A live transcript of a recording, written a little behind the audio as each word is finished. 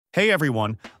Hey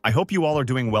everyone, I hope you all are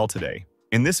doing well today.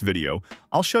 In this video,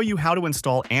 I'll show you how to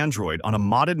install Android on a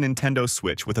modded Nintendo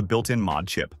Switch with a built-in mod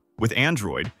chip. With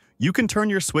Android, you can turn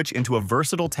your Switch into a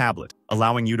versatile tablet,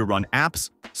 allowing you to run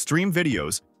apps, stream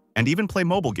videos, and even play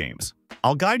mobile games.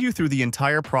 I'll guide you through the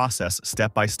entire process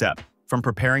step by step, from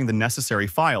preparing the necessary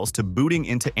files to booting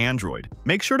into Android.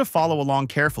 Make sure to follow along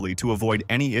carefully to avoid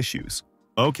any issues.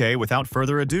 Okay, without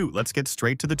further ado, let's get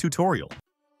straight to the tutorial.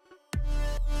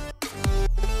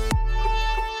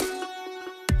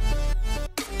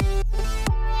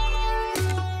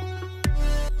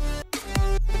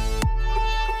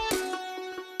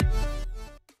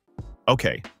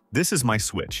 Okay, this is my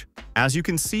Switch. As you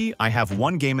can see, I have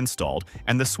one game installed,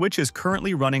 and the Switch is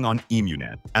currently running on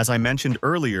EmuNet. As I mentioned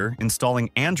earlier, installing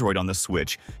Android on the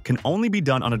Switch can only be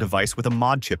done on a device with a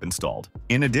mod chip installed.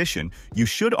 In addition, you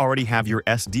should already have your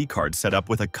SD card set up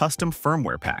with a custom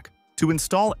firmware pack. To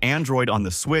install Android on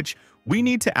the Switch, we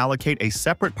need to allocate a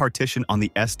separate partition on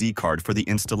the SD card for the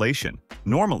installation.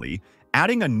 Normally,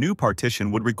 adding a new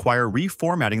partition would require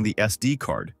reformatting the SD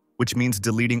card, which means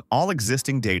deleting all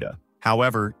existing data.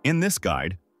 However, in this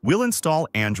guide, we'll install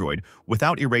Android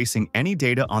without erasing any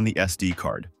data on the SD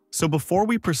card. So before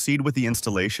we proceed with the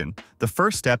installation, the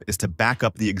first step is to back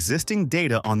up the existing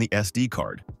data on the SD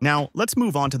card. Now, let's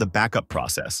move on to the backup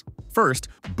process. First,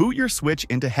 boot your Switch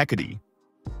into Hecate.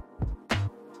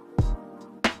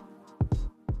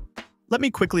 Let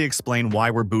me quickly explain why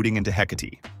we're booting into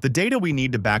Hecate. The data we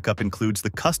need to back up includes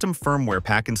the custom firmware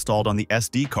pack installed on the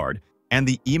SD card and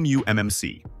the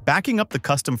emuMMC. Backing up the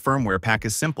custom firmware pack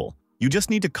is simple. You just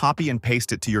need to copy and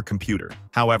paste it to your computer.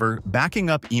 However, backing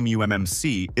up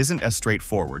emuMMC isn't as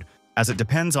straightforward, as it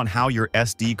depends on how your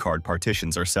SD card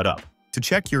partitions are set up. To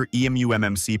check your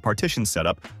emuMMC partition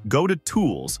setup, go to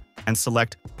Tools and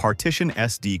select Partition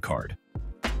SD Card.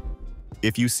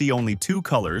 If you see only two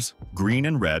colors, green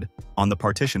and red, on the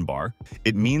partition bar,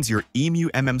 it means your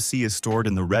emuMMC is stored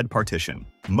in the red partition.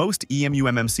 Most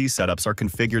emuMMC setups are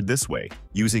configured this way,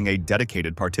 using a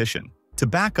dedicated partition. To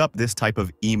back up this type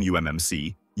of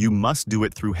emuMMC, you must do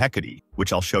it through Hecate,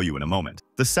 which I'll show you in a moment.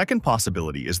 The second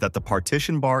possibility is that the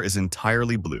partition bar is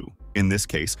entirely blue. In this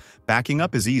case, backing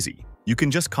up is easy. You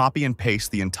can just copy and paste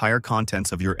the entire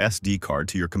contents of your SD card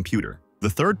to your computer. The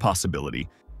third possibility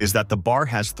is that the bar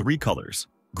has three colors: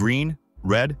 green,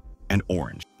 red, and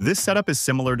orange. This setup is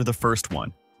similar to the first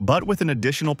one, but with an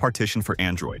additional partition for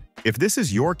Android. If this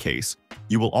is your case,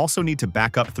 you will also need to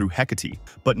back up through Hecate,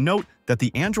 but note that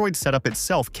the Android setup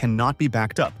itself cannot be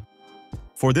backed up.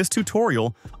 For this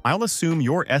tutorial, I'll assume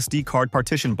your SD card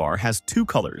partition bar has two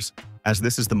colors, as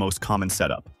this is the most common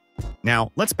setup.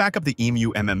 Now, let's back up the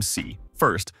emuMMC.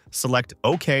 First, select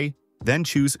OK, then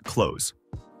choose Close.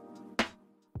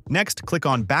 Next, click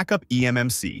on Backup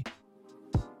eMMC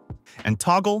and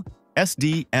toggle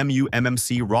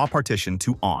SD-emuMMC raw partition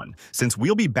to on, since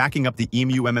we'll be backing up the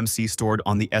emuMMC stored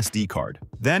on the SD card.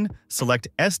 Then, select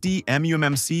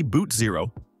SD-emuMMC boot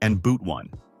 0 and boot 1.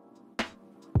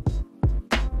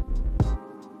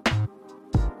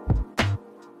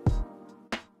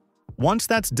 Once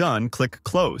that's done, click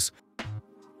Close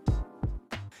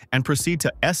and proceed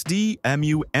to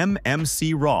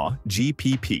SD-emuMMC raw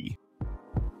GPP.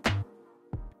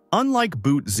 Unlike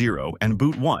boot 0 and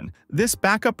boot 1, this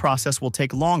backup process will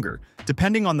take longer,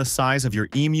 depending on the size of your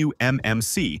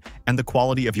emuMMC and the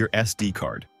quality of your SD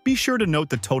card. Be sure to note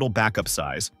the total backup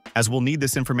size, as we'll need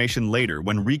this information later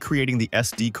when recreating the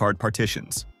SD card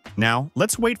partitions. Now,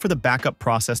 let's wait for the backup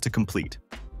process to complete.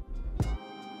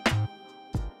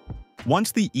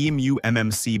 Once the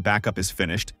emuMMC backup is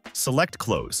finished, select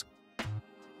Close.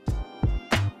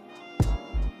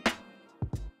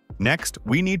 Next,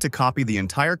 we need to copy the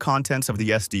entire contents of the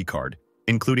SD card,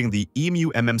 including the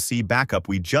emuMMC backup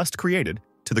we just created,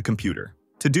 to the computer.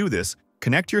 To do this,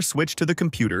 connect your Switch to the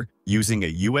computer using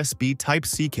a USB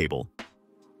Type-C cable.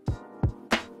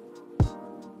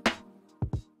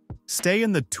 Stay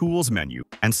in the Tools menu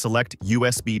and select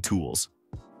USB Tools.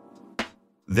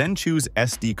 Then choose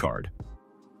SD card.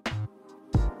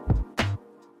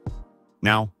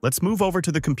 Now, let's move over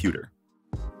to the computer.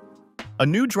 A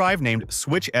new drive named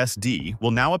Switch SD will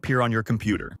now appear on your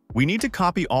computer. We need to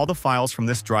copy all the files from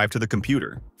this drive to the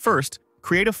computer. First,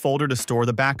 create a folder to store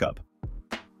the backup.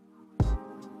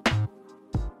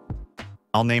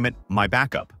 I'll name it My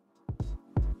Backup.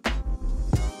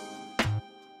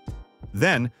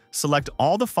 Then, select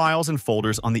all the files and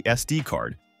folders on the SD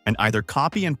card and either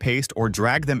copy and paste or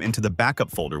drag them into the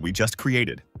backup folder we just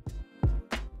created.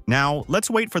 Now, let's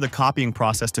wait for the copying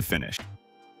process to finish.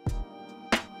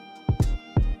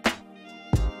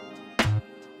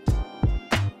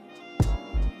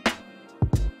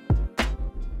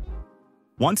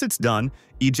 Once it's done,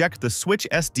 eject the Switch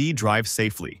SD drive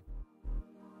safely.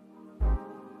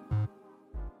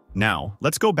 Now,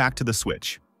 let's go back to the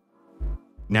Switch.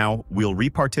 Now, we'll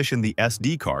repartition the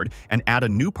SD card and add a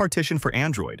new partition for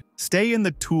Android. Stay in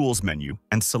the Tools menu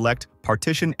and select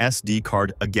Partition SD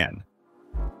card again.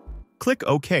 Click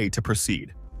OK to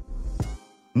proceed.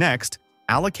 Next,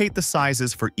 allocate the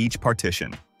sizes for each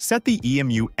partition. Set the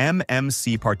EMU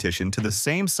MMC partition to the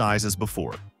same size as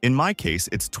before. In my case,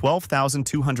 it's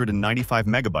 12,295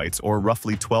 megabytes or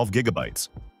roughly 12 gigabytes,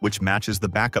 which matches the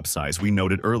backup size we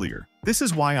noted earlier. This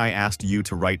is why I asked you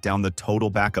to write down the total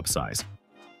backup size.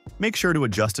 Make sure to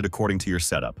adjust it according to your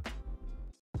setup.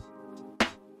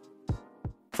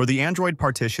 For the Android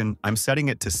partition, I'm setting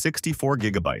it to 64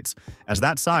 gigabytes, as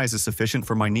that size is sufficient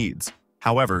for my needs.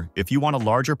 However, if you want a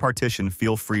larger partition,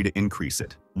 feel free to increase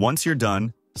it. Once you're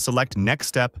done, select Next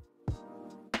Step,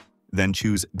 then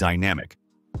choose Dynamic,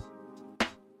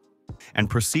 and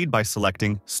proceed by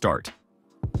selecting Start.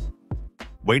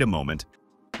 Wait a moment.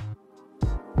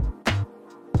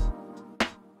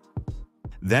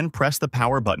 Then press the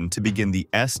power button to begin the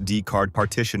SD card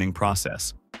partitioning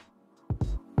process.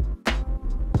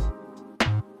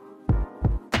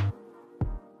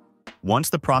 Once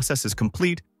the process is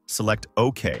complete, select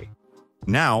OK.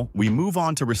 Now, we move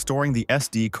on to restoring the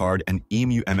SD card and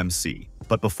EMU MMC.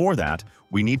 But before that,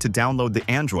 we need to download the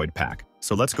Android pack,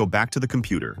 so let's go back to the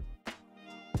computer.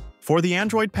 For the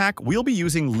Android pack, we'll be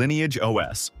using Lineage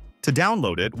OS. To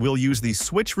download it, we'll use the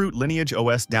SwitchRoot Lineage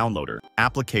OS downloader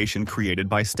application created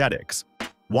by Statix.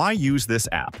 Why use this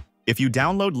app? If you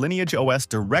download Lineage OS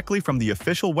directly from the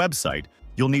official website,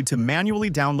 you'll need to manually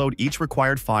download each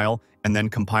required file and then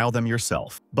compile them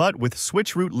yourself. But with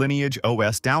SwitchRoot Lineage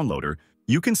OS downloader,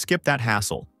 you can skip that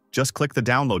hassle. Just click the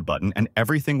download button and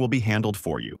everything will be handled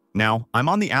for you. Now, I'm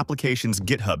on the application's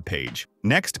GitHub page.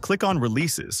 Next, click on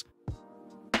Releases.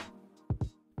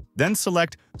 Then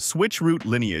select SwitchRoot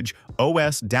Lineage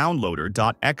OS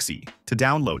Downloader.exe to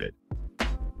download it.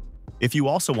 If you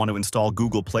also want to install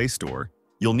Google Play Store,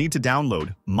 you'll need to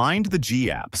download Mind the G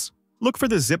apps. Look for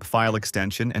the zip file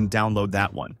extension and download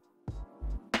that one.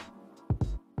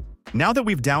 Now that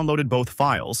we've downloaded both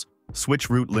files,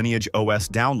 SwitchRoot Lineage OS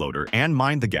Downloader and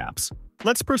Mind the Gaps,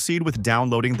 let's proceed with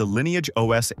downloading the Lineage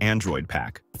OS Android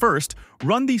pack. First,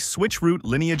 run the SwitchRoot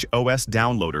Lineage OS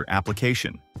Downloader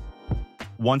application.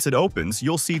 Once it opens,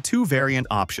 you'll see two variant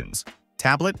options,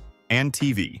 tablet and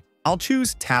TV. I'll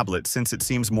choose tablet since it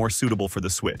seems more suitable for the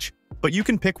Switch, but you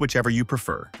can pick whichever you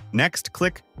prefer. Next,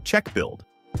 click Check Build.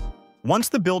 Once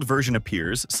the build version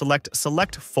appears, select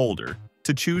Select Folder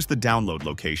to choose the download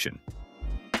location.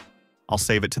 I'll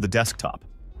save it to the desktop.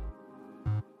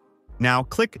 Now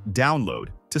click Download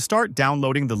to start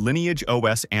downloading the Lineage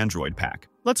OS Android pack.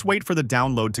 Let's wait for the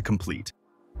download to complete.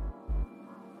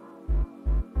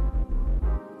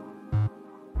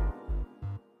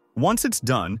 Once it's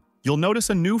done, you'll notice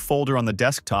a new folder on the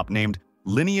desktop named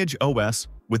Lineage OS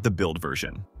with the build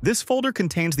version. This folder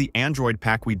contains the Android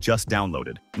pack we just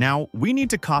downloaded. Now, we need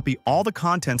to copy all the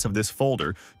contents of this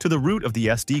folder to the root of the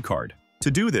SD card.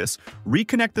 To do this,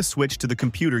 reconnect the Switch to the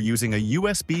computer using a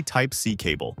USB Type-C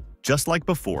cable, just like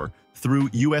before, through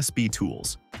USB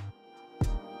Tools.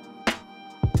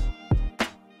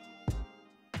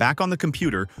 Back on the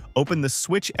computer, open the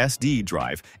Switch SD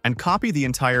drive and copy the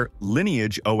entire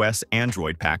Lineage OS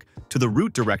Android pack to the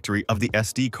root directory of the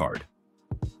SD card.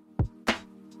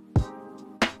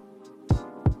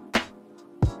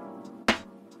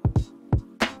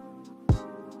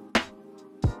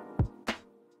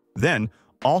 Then,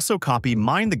 also copy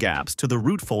Mind the Gaps to the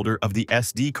root folder of the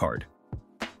SD card.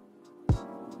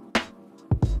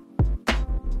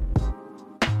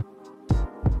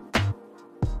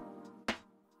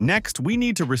 Next, we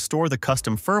need to restore the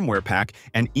custom firmware pack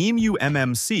and EMU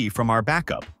MMC from our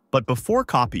backup. But before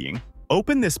copying,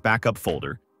 open this backup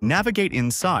folder, navigate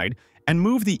inside, and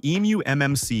move the EMU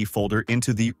MMC folder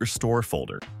into the Restore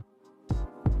folder.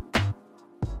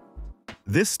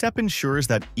 This step ensures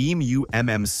that EMU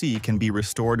MMC can be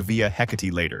restored via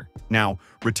Hecate later. Now,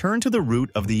 return to the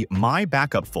root of the My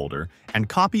Backup folder and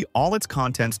copy all its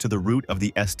contents to the root of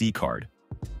the SD card.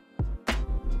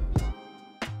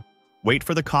 Wait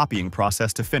for the copying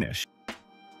process to finish.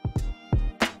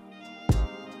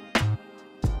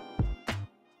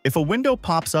 If a window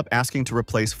pops up asking to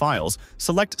replace files,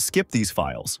 select Skip these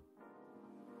files.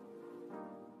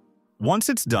 Once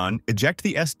it's done, eject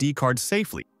the SD card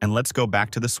safely, and let's go back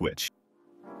to the Switch.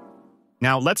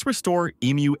 Now let's restore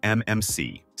EMU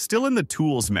MMC. Still in the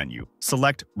Tools menu,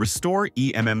 select Restore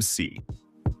eMMC.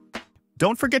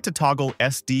 Don't forget to toggle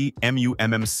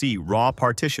SD-MUMMC raw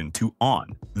partition to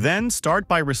on. Then start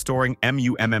by restoring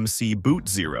MUMMC boot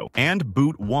 0 and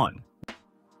boot 1.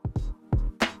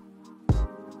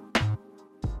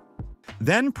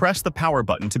 Then press the power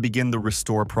button to begin the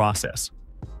restore process.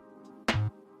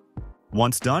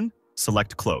 Once done,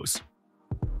 select Close.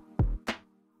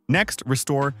 Next,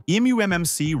 restore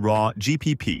EMUMMC raw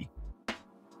GPP.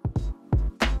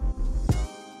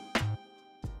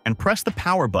 And press the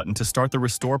power button to start the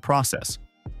restore process.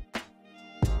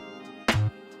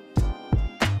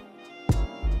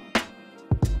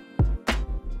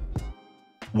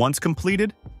 Once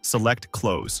completed, select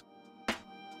Close.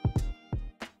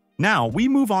 Now, we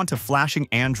move on to flashing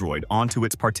Android onto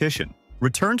its partition.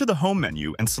 Return to the Home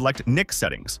menu and select NIC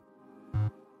settings.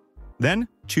 Then,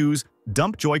 choose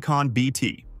Dump Joy-Con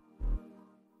BT.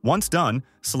 Once done,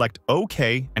 select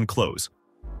OK and Close.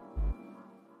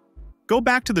 Go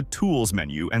back to the Tools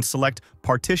menu and select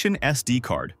Partition SD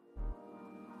card.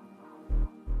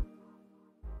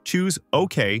 Choose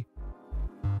OK,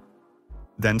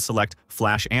 then select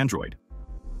Flash Android.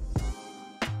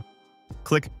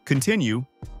 Click Continue,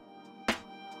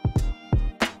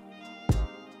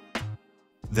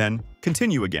 then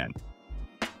Continue again.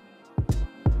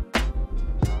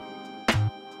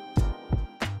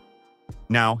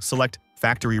 Now select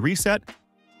Factory Reset,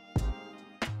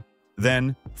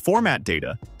 then Format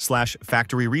Data /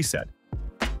 Factory Reset.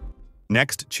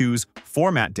 Next, choose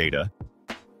Format Data,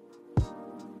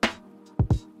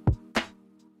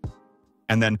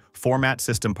 and then Format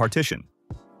System Partition.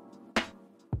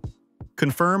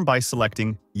 Confirm by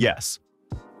selecting Yes.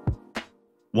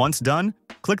 Once done,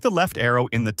 click the left arrow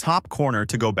in the top corner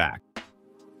to go back.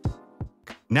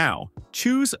 Now,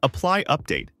 choose Apply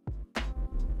Update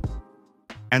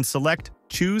and select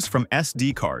Choose from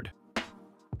SD card.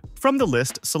 From the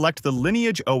list, select the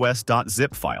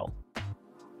lineageos.zip file.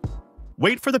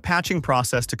 Wait for the patching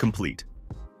process to complete.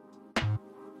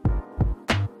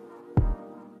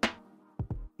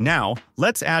 Now,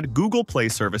 let's add Google Play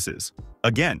services.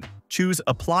 Again, choose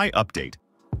Apply Update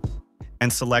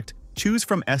and select Choose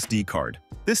from SD card.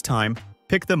 This time,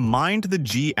 pick the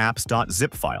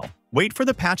mindthegapps.zip file. Wait for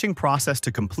the patching process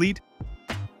to complete,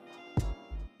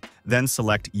 then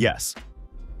select Yes.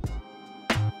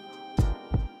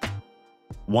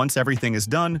 Once everything is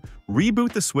done,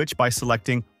 reboot the switch by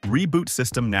selecting Reboot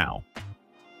System Now.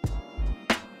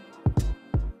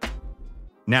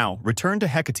 Now, return to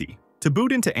Hecate. To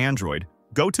boot into Android,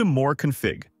 go to More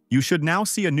Config. You should now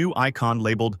see a new icon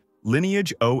labeled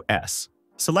Lineage OS.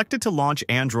 Select it to launch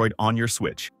Android on your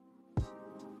switch.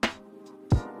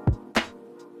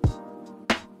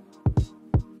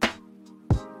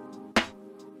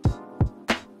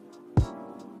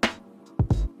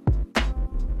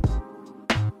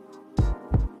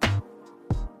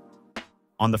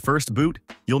 On the first boot,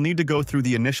 you'll need to go through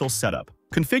the initial setup.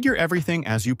 Configure everything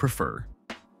as you prefer.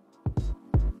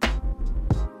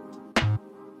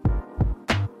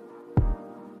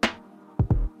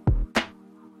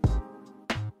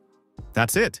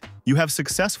 That's it! You have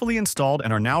successfully installed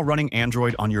and are now running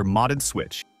Android on your modded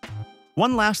Switch.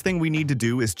 One last thing we need to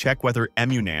do is check whether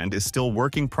EmuNAND is still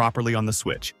working properly on the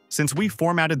Switch, since we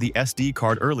formatted the SD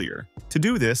card earlier. To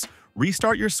do this,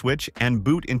 restart your Switch and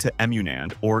boot into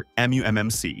EmuNAND or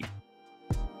MUMMC.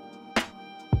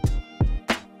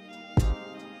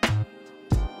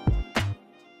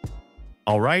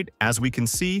 Alright, as we can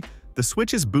see, the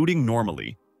Switch is booting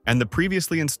normally, and the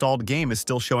previously installed game is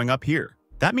still showing up here.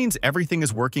 That means everything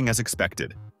is working as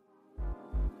expected.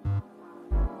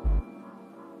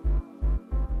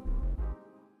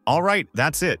 Alright,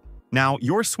 that's it. Now,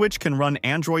 your Switch can run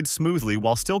Android smoothly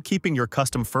while still keeping your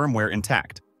custom firmware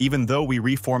intact. Even though we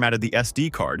reformatted the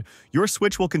SD card, your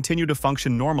Switch will continue to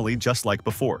function normally just like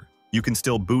before. You can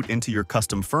still boot into your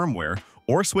custom firmware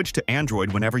or switch to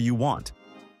Android whenever you want.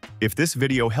 If this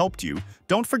video helped you,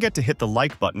 don't forget to hit the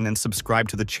like button and subscribe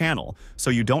to the channel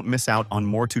so you don't miss out on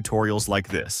more tutorials like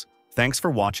this. Thanks for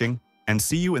watching, and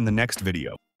see you in the next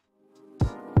video.